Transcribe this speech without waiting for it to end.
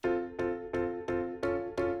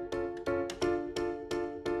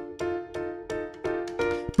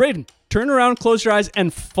Braden, turn around, close your eyes,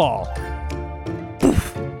 and fall.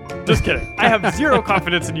 Just kidding. I have zero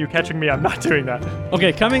confidence in you catching me. I'm not doing that.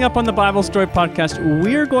 Okay, coming up on the Bible Story Podcast,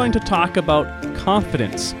 we're going to talk about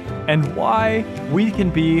confidence. And why we can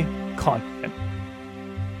be confident.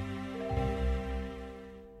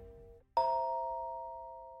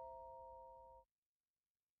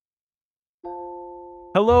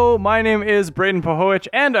 Hello, my name is Braden Pohowicz,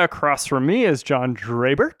 and across from me is John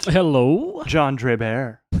Drabert. Hello. John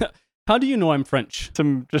Drabert. How do you know I'm French?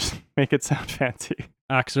 To just make it sound fancy.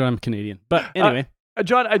 Actually, I'm Canadian. But anyway.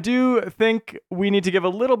 John, I do think we need to give a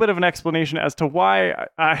little bit of an explanation as to why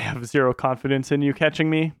I have zero confidence in you catching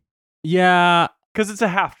me. Yeah. Because it's a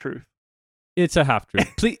half-truth. It's a half-truth.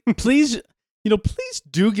 Please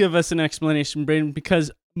do give us an explanation, Braden,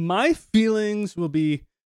 because my feelings will be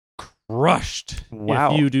crushed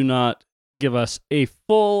if you do not give us a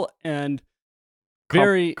full and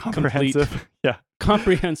very comprehensive. complete,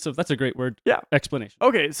 comprehensive. that's a great word. Yeah. Explanation.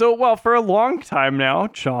 Okay, so for a long time now,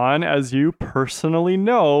 John, as you personally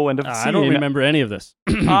know and have seen, I don't remember any of this.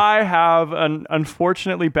 I have an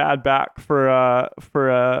unfortunately bad back for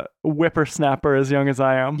a whippersnapper as young as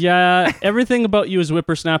I am. Yeah, everything about you is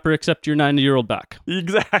whippersnapper except your 90-year-old back.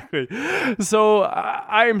 Exactly. So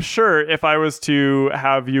I am sure if I was to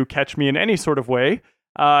have you catch me in any sort of way,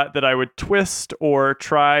 that I would twist or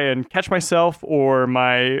try and catch myself, or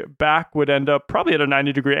my back would end up probably at a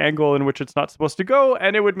 90-degree angle in which it's not supposed to go,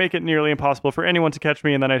 and it would make it nearly impossible for anyone to catch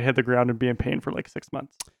me, and then I'd hit the ground and be in pain for like 6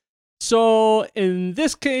 months. So in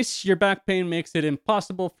this case, your back pain makes it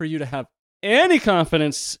impossible for you to have any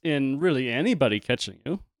confidence in really anybody catching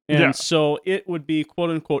you. And so it would be, quote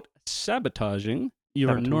unquote, sabotaging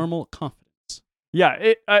your normal confidence.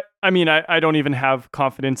 Yeah. I don't even have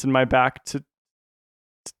confidence in my back to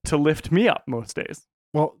lift me up most days.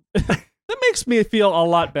 Well, that makes me feel a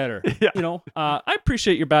lot better. Yeah. I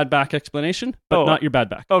appreciate your bad back explanation, but not your bad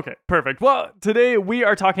back. Okay, perfect. Well, today we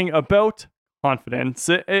are talking about confidence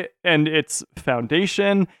and its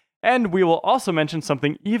foundation, and we will also mention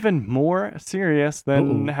something even more serious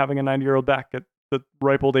than having a 90-year-old back at the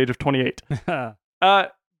ripe old age of 28.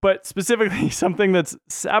 But specifically something that's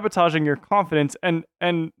sabotaging your confidence, and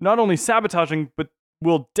not only sabotaging, but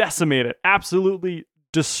will decimate it, absolutely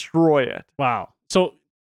destroy it. Wow. So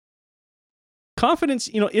confidence,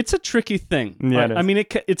 it's a tricky thing. Yeah, it is. I mean,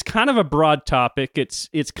 it's kind of a broad topic. It's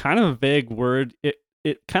kind of a vague word.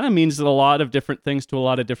 It kind of means a lot of different things to a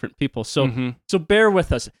lot of different people. So so bear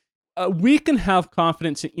with us. We can have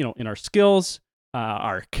confidence, in our skills,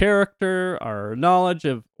 our character, our knowledge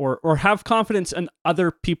of, or have confidence in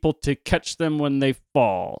other people to catch them when they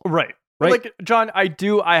fall. Right. Like, John, I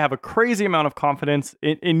have a crazy amount of confidence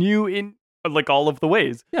in you in like all of the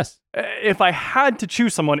ways. Yes. If I had to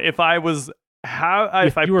choose someone, if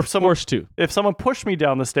you were forced to, if someone pushed me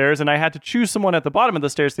down the stairs and I had to choose someone at the bottom of the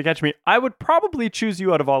stairs to catch me, I would probably choose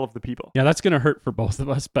you out of all of the people. Yeah, that's going to hurt for both of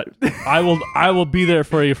us, but I will be there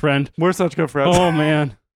for you, friend. We're such good friends. Oh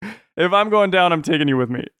man. If I'm going down, I'm taking you with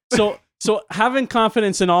me. So having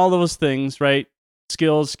confidence in all those things, right?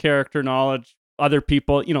 Skills, character, knowledge, other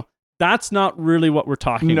people, that's not really what we're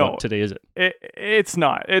talking about today, is it? It's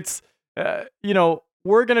not. It's,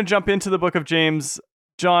 we're going to jump into the book of James.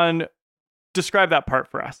 John, describe that part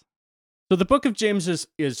for us. So the book of James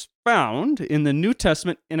is found in the New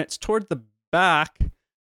Testament, and it's toward the back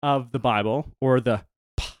of the Bible, or the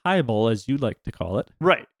Bible, as you like to call it.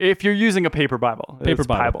 Right. If you're using a paper Bible.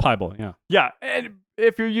 Bible, yeah. Yeah. And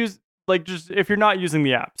if you're if you're not using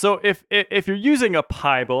the app. So if you're using a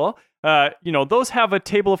Bible, those have a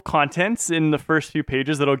table of contents in the first few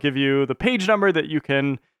pages that'll give you the page number that you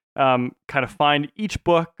can kind of find each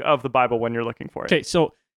book of the Bible when you're looking for it. Okay,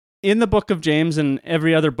 so in the book of James, and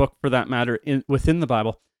every other book for that matter within the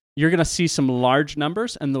Bible, you're going to see some large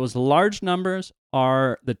numbers, and those large numbers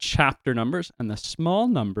are the chapter numbers, and the small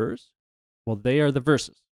numbers, well, they are the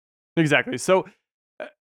verses. Exactly. So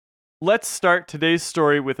let's start today's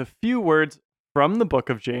story with a few words from the book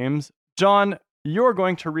of James. John, you're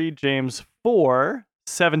going to read James 4,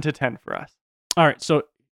 7-10 for us. All right, so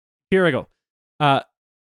here I go.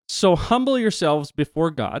 So humble yourselves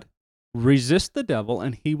before God, resist the devil,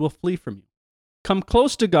 and he will flee from you. Come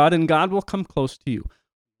close to God, and God will come close to you.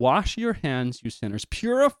 Wash your hands, you sinners.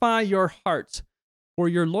 Purify your hearts, for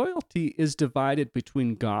your loyalty is divided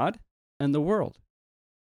between God and the world.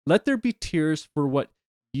 Let there be tears for what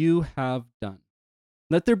you have done.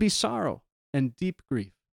 Let there be sorrow and deep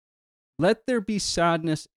grief. Let there be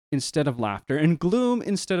sadness instead of laughter, and gloom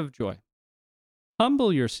instead of joy.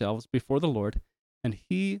 Humble yourselves before the Lord, and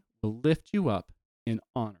he will lift you up in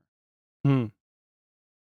honor.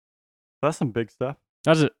 That's some big stuff.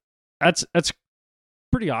 That's it. That's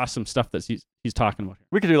pretty awesome stuff that he's talking about here.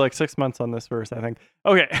 We could do like 6 months on this verse, I think.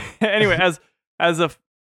 Okay. Anyway,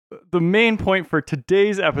 the main point for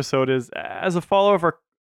today's episode is, as a follower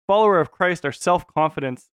of Christ, our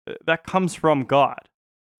self-confidence that comes from God.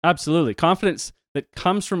 Absolutely. Confidence that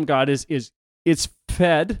comes from God is it's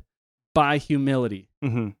fed by humility.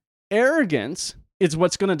 Mm-hmm. Arrogance is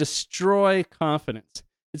what's going to destroy confidence.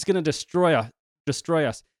 It's going to destroy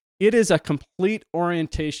us. It is a complete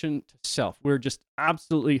orientation to self. We're just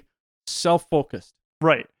absolutely self-focused.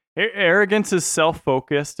 Right. Arrogance is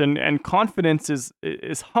self-focused, and confidence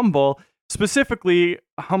is humble, specifically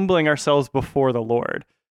humbling ourselves before the Lord.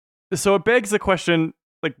 So it begs the question,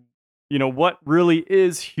 like, what really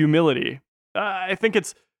is humility? I think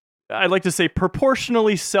I'd like to say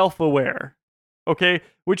proportionally self-aware, okay?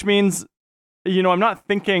 Which means, I'm not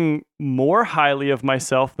thinking more highly of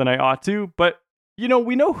myself than I ought to, but,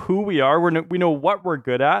 we know who we are, we know what we're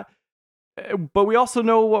good at, but we also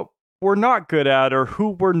know what we're not good at or who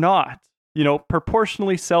we're not,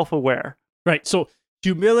 proportionally self-aware. Right. So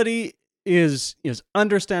humility is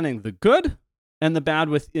understanding the good and the bad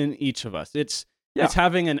within each of us. It's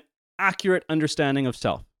having an accurate understanding of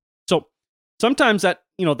self. So sometimes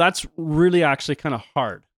that's really actually kind of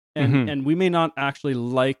hard. And we may not actually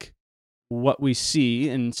like what we see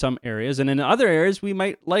in some areas, and in other areas we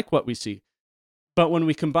might like what we see. But when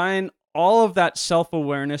we combine all of that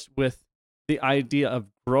self-awareness with the idea of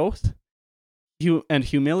growth and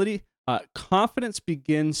humility, confidence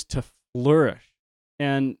begins to flourish.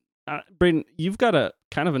 And Braden, you've got a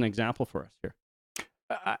kind of an example for us here.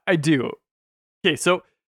 I do. Okay, so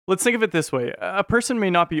let's think of it this way. A person may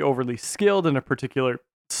not be overly skilled in a particular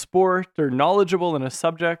sport or knowledgeable in a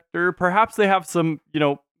subject, or perhaps they have some,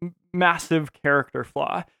 massive character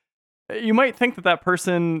flaw. You might think that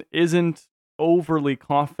person isn't overly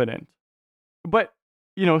confident. But,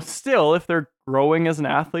 still, if they're growing as an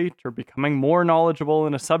athlete or becoming more knowledgeable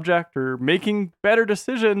in a subject or making better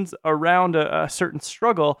decisions around a certain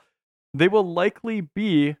struggle, they will likely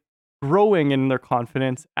be growing in their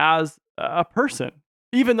confidence as a person,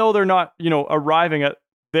 even though they're not, arriving at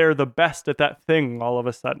they're the best at that thing all of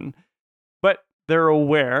a sudden. But they're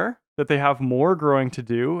aware that they have more growing to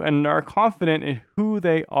do and are confident in who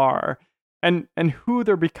they are and who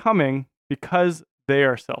they're becoming because they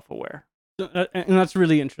are self-aware. And that's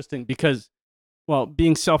really interesting because,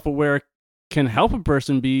 being self-aware can help a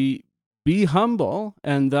person be humble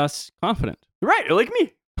and thus confident. Right, like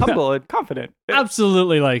me. Humble and confident.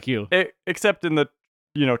 Absolutely like you. Except in the,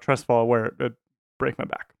 trust fall where it break my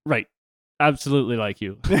back. Right. Absolutely like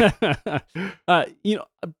you.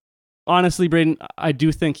 Honestly, Braden, I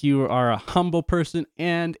do think you are a humble person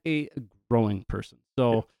and a growing person.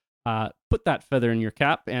 So put that feather in your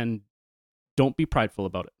cap and don't be prideful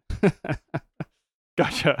about it.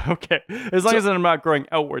 Gotcha. Okay. As long as I'm not growing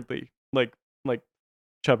outwardly, like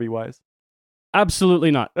chubby wise.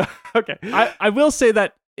 Absolutely not. Okay. I will say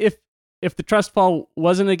that if the trust fall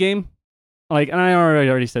wasn't a game, and I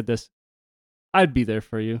already said this, I'd be there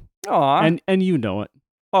for you. Aw. And you know it.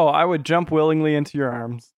 Oh, I would jump willingly into your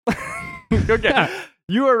arms. Okay. Yeah.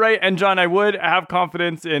 You are right. And John, I would have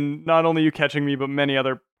confidence in not only you catching me, but many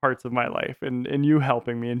other parts of my life and you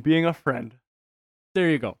helping me and being a friend. There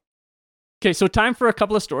you go. Okay, so time for a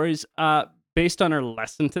couple of stories based on our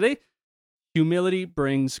lesson today. Humility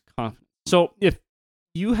brings confidence. So if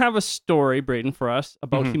you have a story, Braden, for us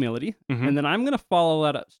about humility, and then I'm going to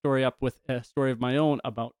follow that story up with a story of my own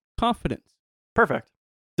about confidence. Perfect.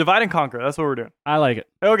 Divide and conquer. That's what we're doing. I like it.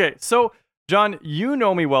 Okay, so John, you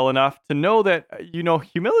know me well enough to know that,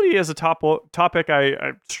 humility is a topic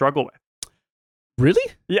I struggle with.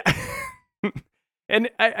 Really? Yeah. And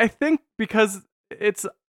I think because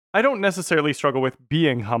I don't necessarily struggle with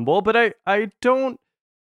being humble, but I don't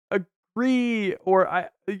agree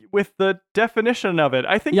with the definition of it.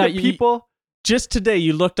 I think that people... Just today,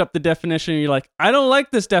 you looked up the definition and you're like, I don't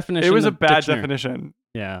like this definition. It was a bad definition.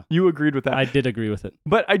 Yeah. You agreed with that. I did agree with it.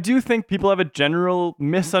 But I do think people have a general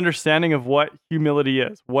misunderstanding of what humility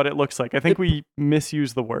is, what it looks like. I think we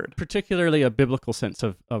misuse the word. Particularly a biblical sense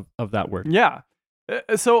of that word. Yeah.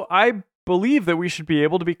 So I believe that we should be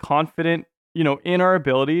able to be confident, in our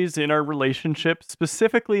abilities, in our relationships,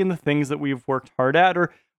 specifically in the things that we've worked hard at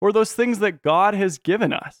or those things that God has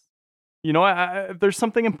given us. There's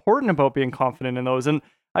something important about being confident in those. And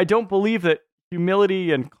I don't believe that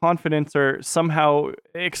humility and confidence are somehow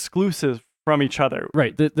exclusive from each other.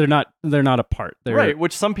 Right. They're not apart. Right.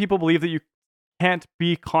 Which some people believe that you can't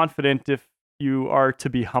be confident if you are to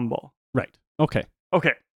be humble. Right. Okay.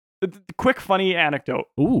 Quick funny anecdote.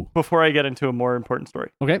 Ooh. Before I get into a more important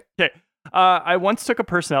story. Okay. I once took a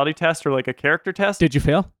personality test or like a character test. Did you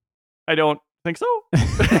fail? I don't think so.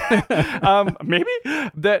 Maybe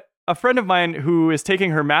that a friend of mine who is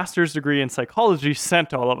taking her master's degree in psychology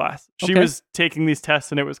sent all of us. She was taking these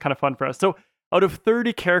tests and it was kind of fun for us. So out of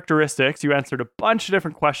 30 characteristics, you answered a bunch of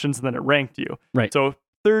different questions and then it ranked you. Right. So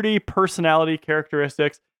 30 personality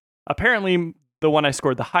characteristics. Apparently, the one I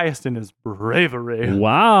scored the highest in is bravery.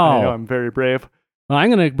 Wow. I know, I'm very brave. Well, I'm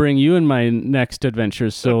going to bring you in my next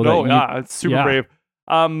adventures. So it's super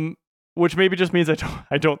brave. Which maybe just means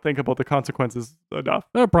I don't think about the consequences enough.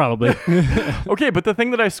 Probably. Okay, but the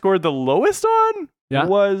thing that I scored the lowest on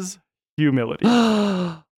was humility.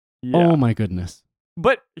 Oh my goodness.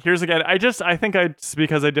 But here's again, I think it's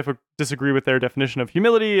because I disagree with their definition of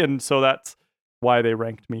humility, and so that's why they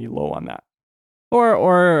ranked me low on that.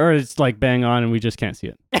 Or it's like bang on and we just can't see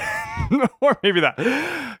it. Or maybe that.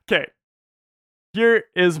 Okay. Here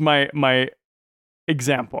is my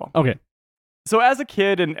example. Okay. So as a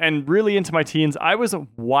kid and really into my teens, I was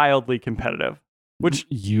wildly competitive. Which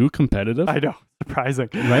you competitive? I know, surprising.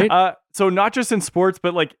 Right? So not just in sports,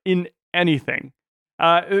 but like in anything.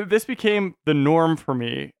 This became the norm for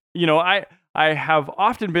me. You know, I have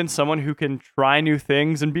often been someone who can try new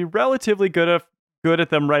things and be relatively good at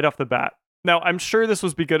them right off the bat. Now, I'm sure this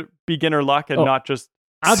was beginner luck and not just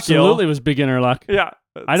absolutely skill. Was beginner luck. Yeah.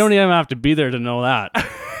 I don't even have to be there to know that.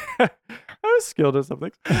 I was skilled at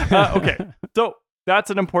something. Okay, so that's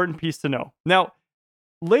an important piece to know. Now,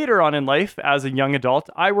 later on in life, as a young adult,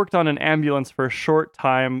 I worked on an ambulance for a short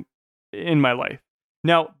time in my life.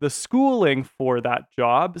 Now, the schooling for that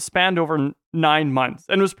job spanned over 9 months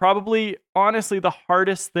and was probably, honestly, the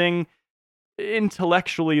hardest thing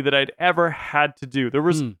intellectually that I'd ever had to do. There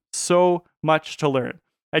was so much to learn.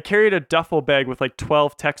 I carried a duffel bag with like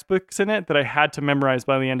 12 textbooks in it that I had to memorize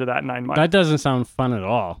by the end of that 9 months. That doesn't sound fun at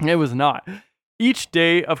all. It was not. Each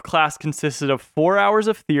day of class consisted of 4 hours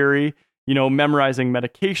of theory, memorizing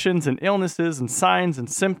medications and illnesses and signs and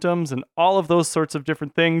symptoms and all of those sorts of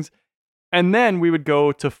different things. And then we would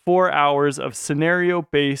go to 4 hours of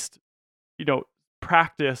scenario-based,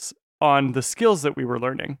 practice on the skills that we were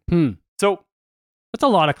learning. So that's a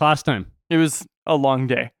lot of class time. It was a long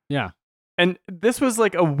day. Yeah. And this was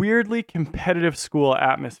like a weirdly competitive school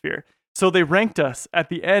atmosphere. So they ranked us at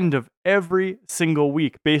the end of every single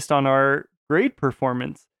week based on our grade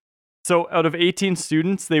performance. So out of 18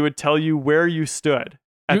 students, they would tell you where you stood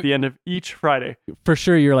at the end of each Friday. For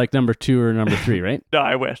sure you're like number 2 or number 3, right? No,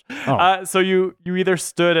 I wish. Oh. So you either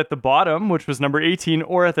stood at the bottom, which was number 18,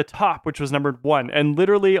 or at the top, which was number 1. And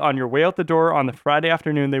literally on your way out the door on the Friday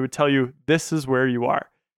afternoon, they would tell you, this is where you are.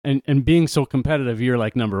 And being so competitive, you're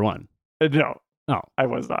like number 1. No. Oh. I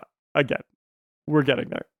was not. Again, we're getting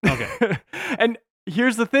there. Okay. And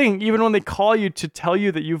here's the thing. Even when they call you to tell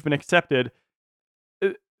you that you've been accepted,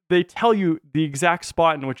 they tell you the exact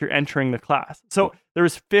spot in which you're entering the class. So there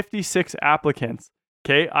was 56 applicants.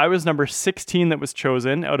 Okay. I was number 16 that was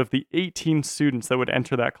chosen out of the 18 students that would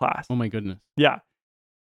enter that class. Oh my goodness. Yeah.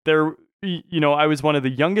 I was one of the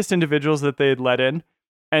youngest individuals that they had let in.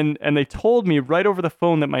 And they told me right over the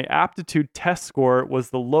phone that my aptitude test score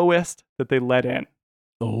was the lowest that they let in.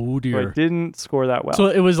 Oh dear. So I didn't score that well. So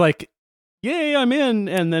it was like, yay, I'm in.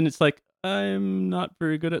 And then it's like, I'm not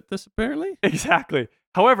very good at this apparently. Exactly.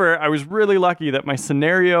 However, I was really lucky that my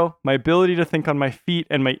scenario, my ability to think on my feet,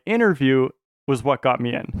 and my interview was what got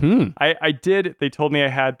me in. They told me I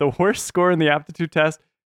had the worst score in the aptitude test,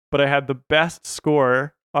 but I had the best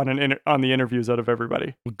score on the interviews out of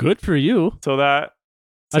everybody. Well, good for you. So that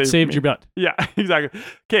saved your butt. Yeah, exactly.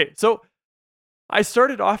 Okay, so I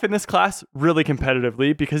started off in this class really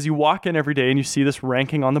competitively because you walk in every day and you see this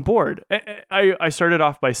ranking on the board. I started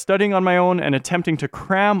off by studying on my own and attempting to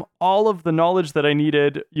cram all of the knowledge that I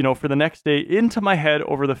needed, for the next day into my head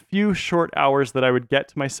over the few short hours that I would get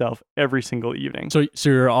to myself every single evening. So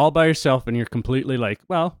you're all by yourself and you're completely like,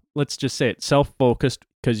 well, let's just say it, self-focused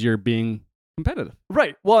because you're being competitive.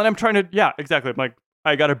 Right. Well, and I'm trying to, yeah, exactly. I'm like,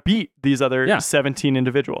 I got to beat these other 17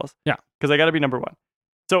 individuals. Yeah. Because I got to be number 1.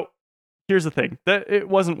 So here's the thing, that it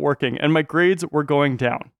wasn't working and my grades were going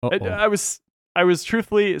down. I was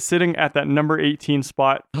truthfully sitting at that number 18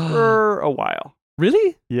 spot for a while.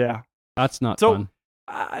 Really? Yeah. That's not fun.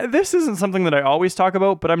 This isn't something that I always talk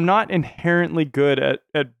about, but I'm not inherently good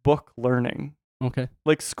at book learning. Okay.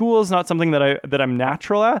 Like school is not something that I'm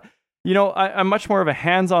natural at. I'm much more of a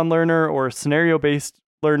hands-on learner or a scenario-based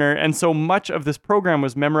learner. And so much of this program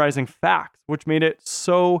was memorizing facts, which made it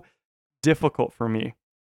so difficult for me.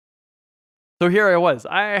 So here I was.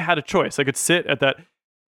 I had a choice. I could sit at that,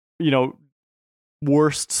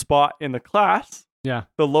 worst spot in the class. Yeah.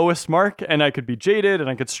 The lowest mark, and I could be jaded and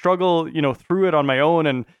I could struggle, through it on my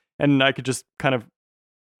own and I could just kind of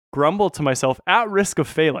grumble to myself at risk of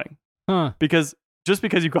failing. Huh. because just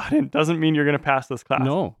because you got in doesn't mean you're going to pass this class.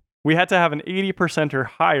 No. We had to have an 80% or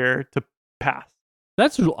higher to pass.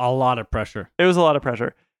 That's a lot of pressure. It was a lot of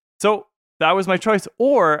pressure. So that was my choice.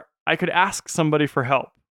 Or I could ask somebody for help,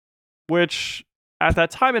 which at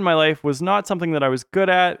that time in my life was not something that I was good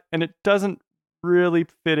at, and it doesn't really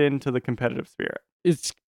fit into the competitive spirit.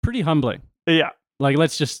 It's pretty humbling. Yeah. Like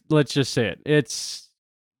let's just say it.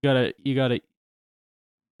 You gotta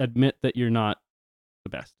admit that you're not the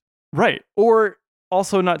best. Right. Or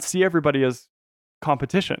also not see everybody as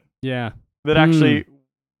competition. Yeah. That actually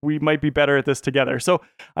we might be better at this together. So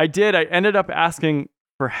I ended up asking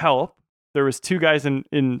for help. There was 2 guys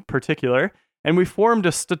in particular, and we formed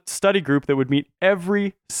a study group that would meet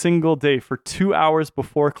every single day for 2 hours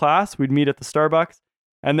before class. We'd meet at the Starbucks,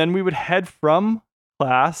 and then we would head from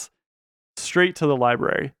class straight to the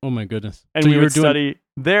library. Oh my goodness. And we would study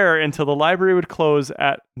there until the library would close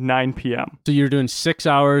at 9 p.m. So you're doing 6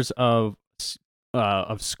 hours of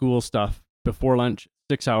school stuff before lunch,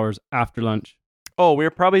 6 hours after lunch. Oh, we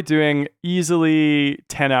were probably doing easily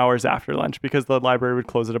 10 hours after lunch because the library would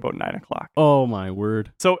close at about 9 o'clock. Oh my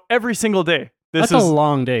word. So every single day. That's a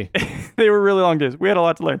long day. They were really long days. We had a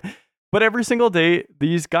lot to learn. But every single day,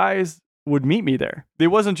 these guys would meet me there. It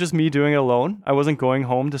wasn't just me doing it alone. I wasn't going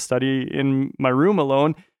home to study in my room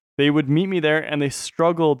alone. They would meet me there, and they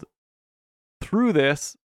struggled through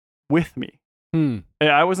this with me.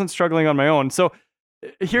 I wasn't struggling on my own. So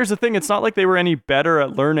here's the thing. It's not like they were any better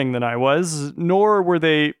at learning than I was, nor were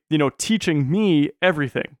they, teaching me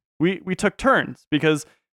everything. We took turns because,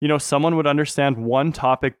 someone would understand one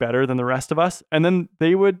topic better than the rest of us, and then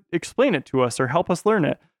they would explain it to us or help us learn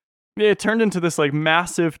it. It turned into this like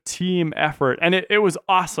massive team effort, and it was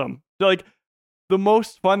awesome. Like the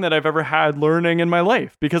most fun that I've ever had learning in my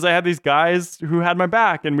life, because I had these guys who had my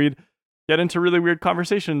back, and we'd get into really weird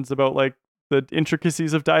conversations about like the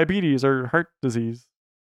intricacies of diabetes or heart disease.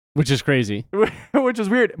 Which is crazy. Which is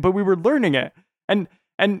weird, but we were learning it. And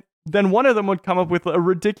then one of them would come up with a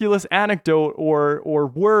ridiculous anecdote or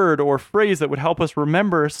word or phrase that would help us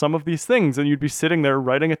remember some of these things. And you'd be sitting there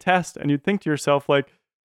writing a test, and you'd think to yourself, like,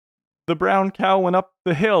 the brown cow went up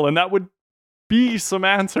the hill, and that would be some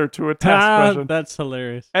answer to a test question. That's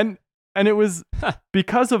hilarious. And it was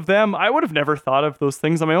because of them. I would have never thought of those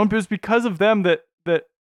things on my own, but it was because of them that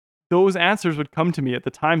those answers would come to me at the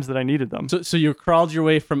times that I needed them. So you crawled your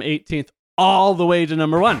way from 18th all the way to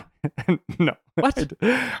number 1. No. What?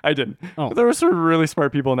 I didn't. Oh. There were some really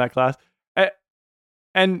smart people in that class.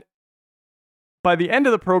 And by the end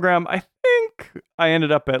of the program, I think I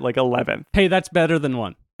ended up at like 11th. Hey, that's better than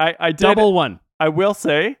 1. I did. Double 1. I will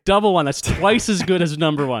say. Double 1. That's twice as good as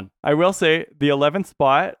number 1. I will say the 11th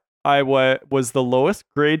spot, I was the lowest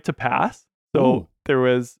grade to pass. So there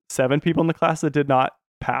was 7 people in the class that did not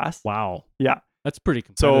pass. Wow. Yeah. That's pretty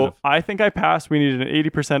competitive. So I think I passed. We needed an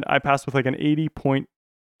 80%. I passed with like an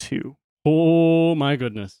 80.2. Oh my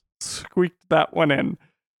goodness. Squeaked that one in.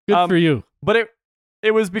 Good for you. But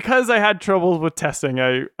it was because I had trouble with testing.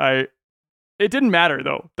 It didn't matter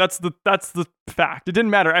though. That's the fact. It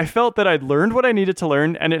didn't matter. I felt that I'd learned what I needed to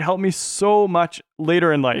learn, and it helped me so much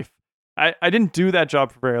later in life. I didn't do that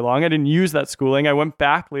job for very long. I didn't use that schooling. I went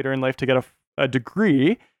back later in life to get a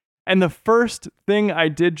degree. And the first thing I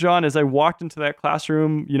did, John, is I walked into that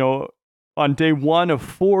classroom, on day 1 of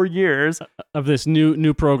 4 years of this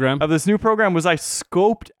new program. Was I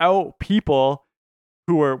scoped out people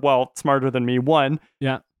who were, smarter than me, one.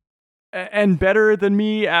 Yeah. And better than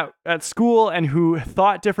me at school, and who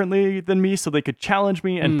thought differently than me, so they could challenge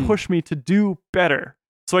me and push me to do better.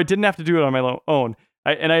 So I didn't have to do it on my own.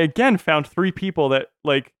 I again found 3 people that,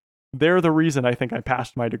 like, they're the reason I think I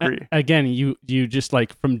passed my degree. Again, you just,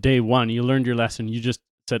 like, from day 1, you learned your lesson. You just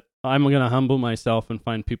said, I'm going to humble myself and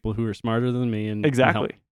find people who are smarter than me. And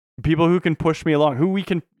exactly. People who can push me along, who we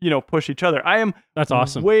can, push each other. That's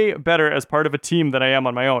awesome. Way better as part of a team than I am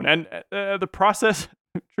on my own. And the process,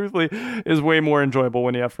 truthfully, is way more enjoyable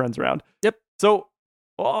when you have friends around. Yep. So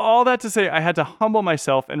all that to say, I had to humble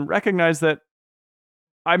myself and recognize that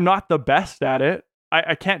I'm not the best at it.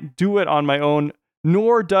 I can't do it on my own,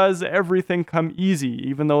 nor does everything come easy,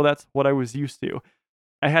 even though that's what I was used to.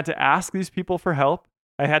 I had to ask these people for help.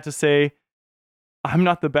 I had to say, I'm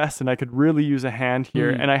not the best and I could really use a hand here.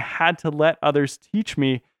 And I had to let others teach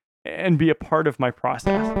me and be a part of my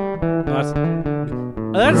process.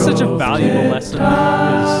 That's such a valuable lesson,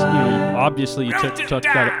 because obviously you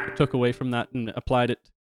took away from that and applied it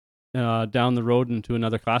down the road into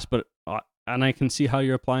another class, but and I can see how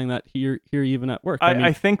you're applying that here even at work.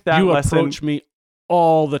 I think that you lesson, approach me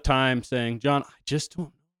all the time saying, John, I just don't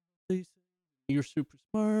know these. You're super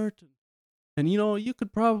smart. and you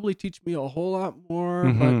could probably teach me a whole lot more,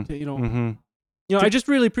 Mhm. but Mhm. I just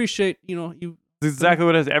really appreciate you. That's exactly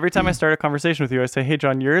what it is. Every time I start a conversation with you, I say, "Hey,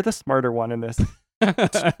 John, you're the smarter one in this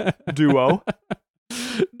duo."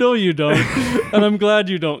 No, you don't, and I'm glad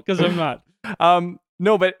you don't, because I'm not.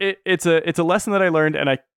 No, but it's a lesson that I learned and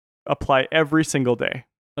I apply every single day.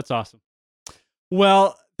 That's awesome.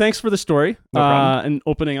 Well, thanks for the story No problem. and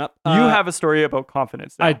opening up. You have a story about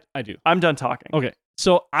confidence now. I do. I'm done talking. Okay,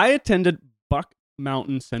 so I attended Buck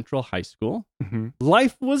Mountain Central High School. Mm-hmm.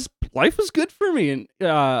 Life was good for me,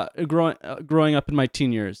 and growing up in my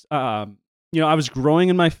teen years. I was growing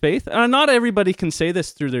in my faith, and not everybody can say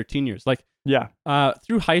this through their teen years. Like, Yeah.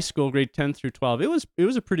 through high school, grade 10 through 12, it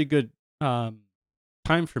was a pretty good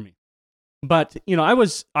time for me. But I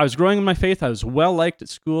was growing in my faith. I was well liked at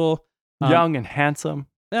school. Young and handsome.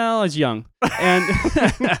 Well, I was young, and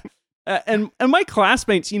and my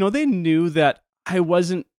classmates, they knew that I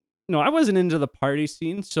wasn't into the party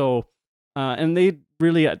scene. So, and they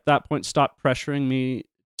really at that point stopped pressuring me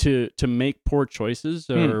to make poor choices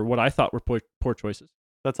or what I thought were poor choices.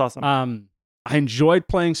 That's awesome. I enjoyed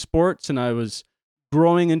playing sports, and I was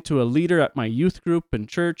growing into a leader at my youth group and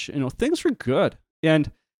church. Things were good,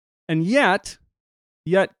 and yet,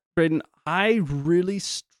 Braden, I really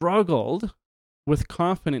struggled with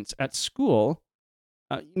confidence at school,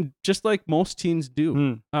 just like most teens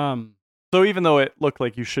do. So even though it looked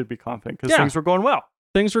like you should be confident because things were going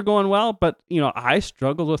well, but I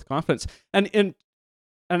struggled with confidence, and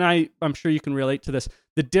I'm sure you can relate to this.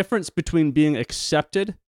 The difference between being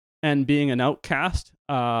accepted and being an outcast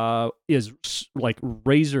is like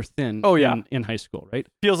razor thin. Oh, yeah. in high school, right?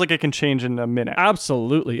 Feels like it can change in a minute.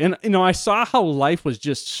 Absolutely. And I saw how life was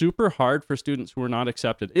just super hard for students who were not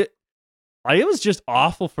accepted. It was just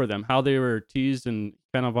awful for them, how they were teased and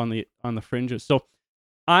kind of on the fringes. So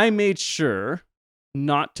I made sure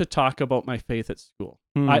not to talk about my faith at school.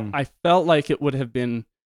 I felt like it would have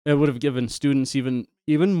given students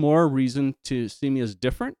even more reason to see me as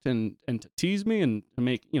different and to tease me and to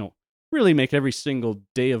make, really make every single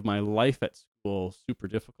day of my life at school super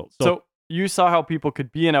difficult. So you saw how people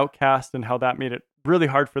could be an outcast and how that made it really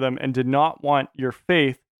hard for them and did not want your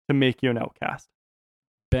faith to make you an outcast.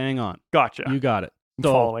 Bang on. Gotcha. You got it. I'm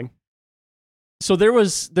following. So there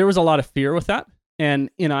was a lot of fear with that. And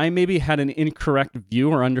I maybe had an incorrect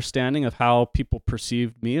view or understanding of how people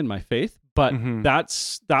perceived me and my faith. But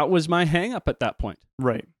that was my hang up at that point.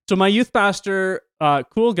 Right. So my youth pastor,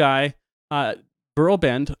 cool guy, Burl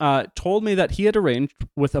Bend, told me that he had arranged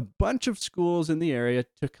with a bunch of schools in the area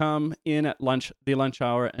to come in at the lunch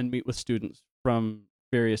hour and meet with students from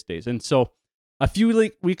various days. And so a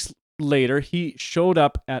few weeks later, he showed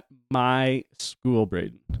up at my school,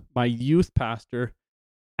 Braden, my youth pastor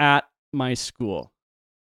at my school.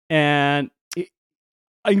 And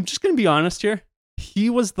I'm just going to be honest here. He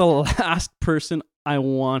was the last person I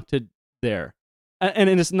wanted there. And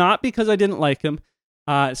it's not because I didn't like him.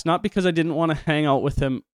 It's not because I didn't want to hang out with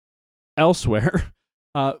him elsewhere,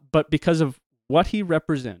 but because of what he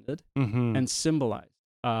represented and symbolized.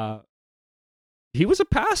 He was a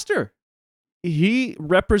pastor. He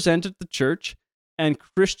represented the church and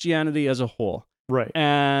Christianity as a whole. Right.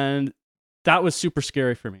 And that was super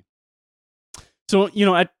scary for me. So,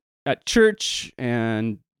 at church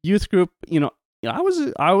and youth group, I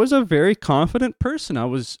was a very confident person. I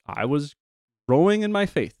was growing in my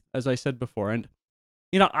faith, as I said before. And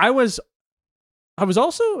I was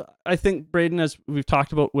also, I think, Braden, as we've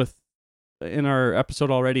talked about in our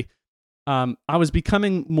episode already, I was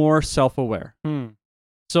becoming more self-aware.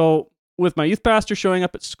 So with my youth pastor showing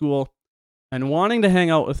up at school and wanting to hang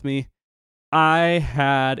out with me, I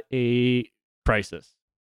had a crisis.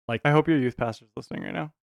 I hope your youth pastor's listening right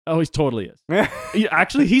now. Oh, he totally is.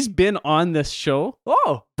 Actually, he's been on this show.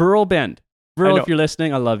 Oh, Burl Bend. Burl, if you're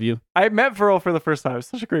listening, I love you. I met Burl for the first time. He's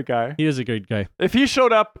such a great guy. He is a great guy. If he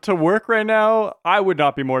showed up to work right now, I would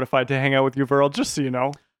not be mortified to hang out with you, Burl, just so you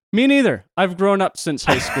know. Me neither. I've grown up since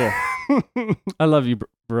high school. I love you,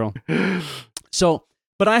 Burl. So,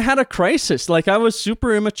 but I had a crisis. I was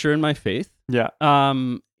super immature in my faith. Yeah.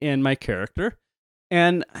 In my character.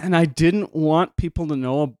 And I didn't want people to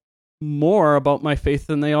know more about my faith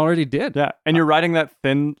than they already did. Yeah. And you're riding that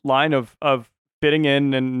thin line of fitting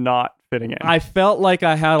in and not fitting in. I felt like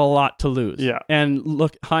I had a lot to lose. Yeah. And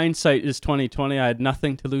look, hindsight is 20/20. I had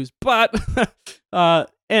nothing to lose. But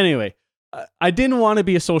anyway, I didn't want to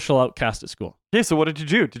be a social outcast at school. Okay, so what did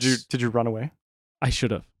you do? Did you run away? I should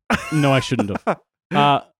have. No, I shouldn't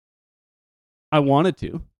have. I wanted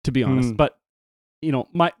to be honest. But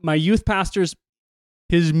my youth pastor's,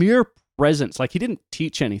 his mere presence, he didn't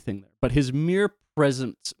teach anything there, but his mere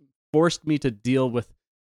presence forced me to deal with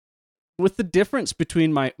with the difference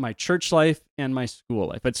between my church life and my school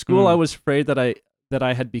life. At school, I was afraid that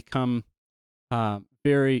I had become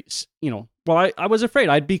very, I was afraid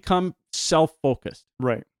I'd become self-focused.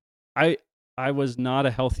 Right. I was not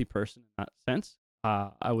a healthy person in that sense.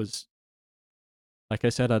 I was, like I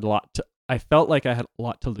said, I felt like I had a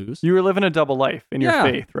lot to lose. You were living a double life in your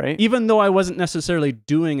faith, right? Even though I wasn't necessarily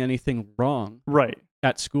doing anything wrong right.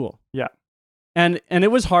 at school. Yeah. And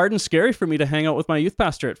it was hard and scary for me to hang out with my youth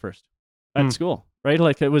pastor at first at school, right?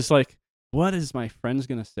 Like, it was like, what is my friends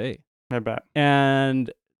going to say? I bet.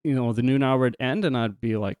 And, the noon hour would end and I'd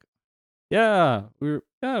be like, we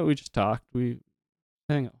just talked. We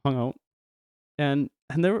hung out. And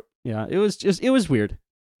there were, it was weird.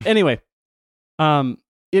 Anyway,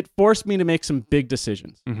 it forced me to make some big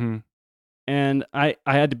decisions. Mm-hmm. And I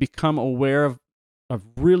had to become aware of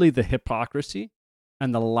really the hypocrisy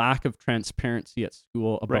and the lack of transparency at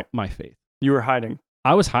school about my faith. You were hiding.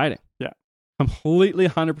 I was hiding. Yeah. Completely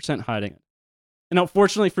 100% hiding it. And now,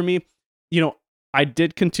 fortunately for me, I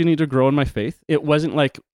did continue to grow in my faith. It wasn't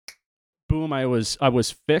like, boom, I was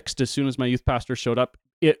fixed as soon as my youth pastor showed up.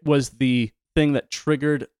 It was the thing that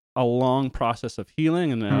triggered a long process of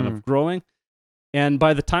healing and of growing. And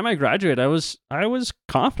by the time I graduated, I was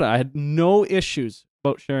confident. I had no issues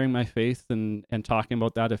about sharing my faith and talking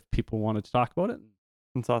about that if people wanted to talk about it.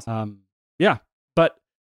 That's awesome. But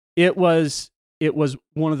it was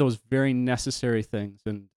one of those very necessary things.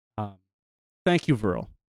 And thank you, Viral,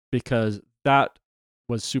 because that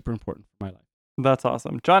was super important for my life. That's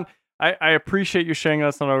awesome. John, I appreciate you sharing.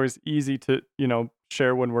 That's not always easy to,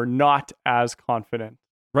 share when we're not as confident.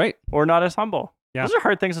 Right. Or not as humble. Yeah. Those are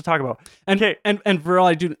hard things to talk about. And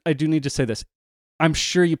Viral, I do need to say this. I'm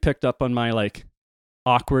sure you picked up on my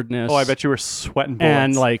awkwardness. Oh, I bet you were sweating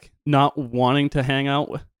bullets. And not wanting to hang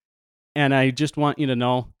out. And I just want you to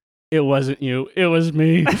know it wasn't you. It was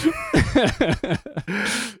me.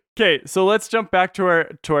 Okay, so let's jump back to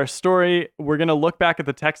our story. We're going to look back at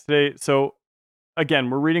the text today. So again,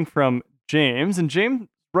 we're reading from James, and James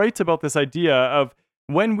writes about this idea of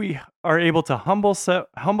when we are able to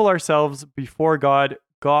humble ourselves before God,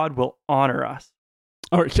 God will honor us.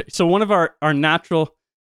 All right, so one of the natural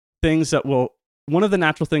things that will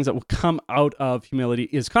come out of humility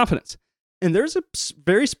is confidence. And there's a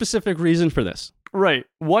very specific reason for this. Right.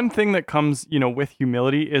 One thing that comes, with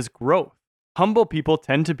humility is growth. Humble people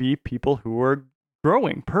tend to be people who are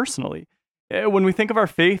growing personally. When we think of our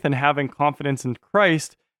faith and having confidence in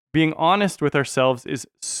Christ, being honest with ourselves is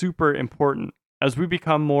super important. As we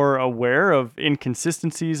become more aware of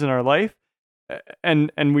inconsistencies in our life,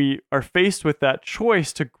 and we are faced with that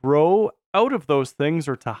choice to grow out of those things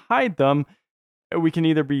or to hide them, we can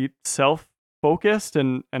either be self-focused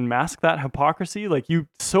and mask that hypocrisy like you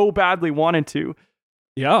so badly wanted to.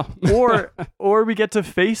 Yeah. or we get to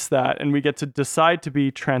face that and we get to decide to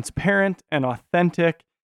be transparent and authentic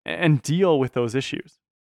and deal with those issues.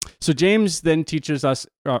 So James then teaches us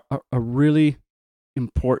a really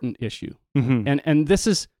important issue. Mm-hmm. And this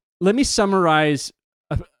is, let me summarize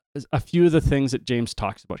a few of the things that James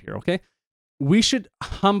talks about here, okay? We should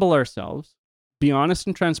humble ourselves, be honest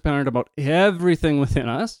and transparent about everything within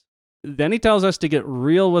us. Then he tells us to get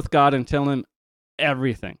real with God and tell him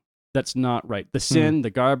everything that's not right. The sin, the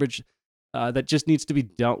garbage that just needs to be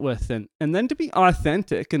dealt with. And then to be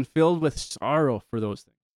authentic and filled with sorrow for those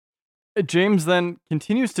things. James then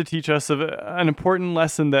continues to teach us of an important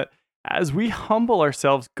lesson that as we humble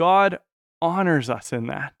ourselves, God honors us in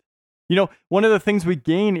that. One of the things we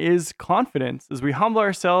gain is confidence. As we humble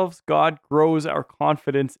ourselves, God grows our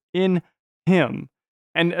confidence in Him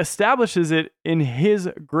and establishes it in His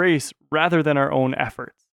grace rather than our own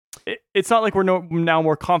efforts. It's not like we're now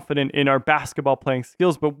more confident in our basketball playing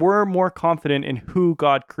skills, but we're more confident in who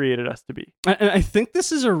God created us to be. And I think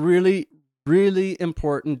this is a really, really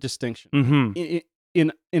important distinction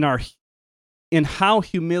in how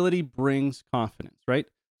humility brings confidence, right?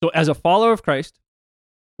 So as a follower of Christ,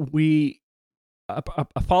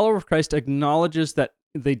 a follower of Christ acknowledges that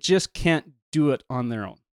they just can't do it on their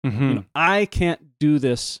own. Mm-hmm. I can't do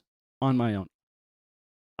this on my own.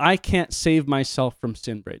 I can't save myself from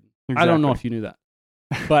sin, Braden. Exactly. I don't know if you knew that.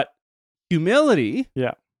 But humility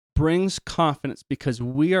yeah. brings confidence because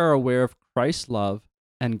we are aware of Christ's love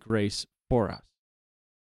and grace for us.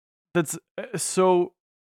 That's so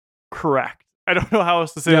correct. I don't know how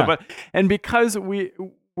else to say that, and because we're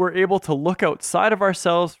able to look outside of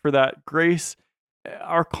ourselves for that grace,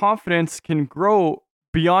 our confidence can grow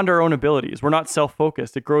beyond our own abilities. We're not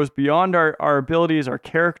self-focused. It grows beyond our abilities, our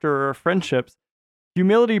character, our friendships.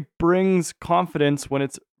 Humility brings confidence when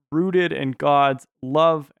it's rooted in God's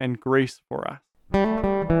love and grace for us.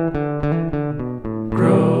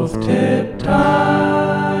 Grow. Growth tip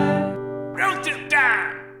time. Growth tip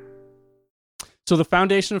time. So the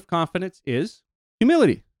foundation of confidence is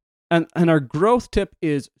humility. And our growth tip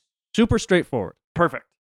is super straightforward. Perfect.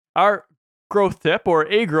 Our growth tip, or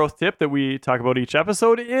a growth tip that we talk about each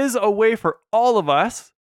episode, is a way for all of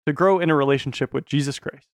us to grow in a relationship with Jesus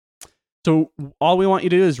Christ. So all we want you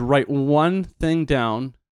to do is write one thing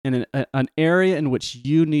down in an area in which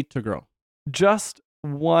you need to grow. Just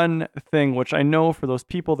one thing, which I know for those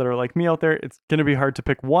people that are like me out there, it's going to be hard to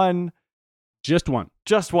pick one. Just one.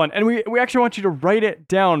 Just one. And we actually want you to write it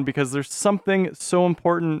down because there's something so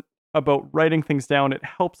important about writing things down. It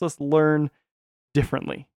helps us learn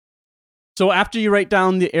differently. So after you write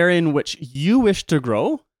down the area in which you wish to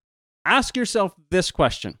grow, ask yourself this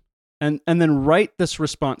question and then write this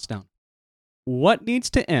response down. What needs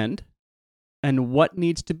to end and what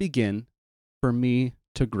needs to begin for me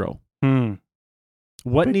to grow?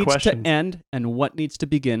 What Big needs questions. to end and what needs to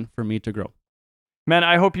begin for me to grow? Man,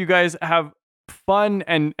 I hope you guys have fun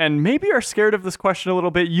and maybe are scared of this question a little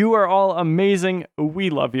bit. You are all amazing. We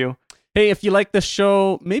love you. Hey, if you like this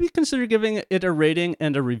show, maybe consider giving it a rating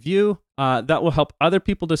and a review. That will help other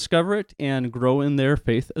people discover it and grow in their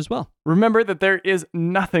faith as well. Remember that there is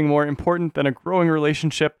nothing more important than a growing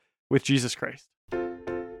relationship with Jesus Christ.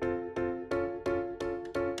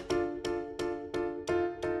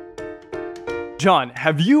 John,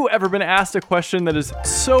 have you ever been asked a question that is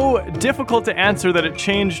so difficult to answer that it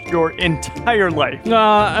changed your entire life?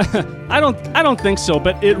 I don't think so,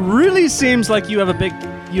 but it really seems like you have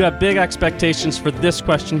big expectations for this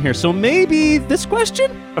question here. So maybe this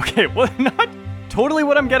question? Okay, well, not totally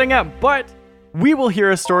what I'm getting at, but we will hear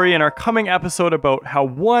a story in our coming episode about how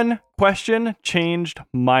one question changed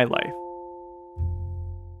my life.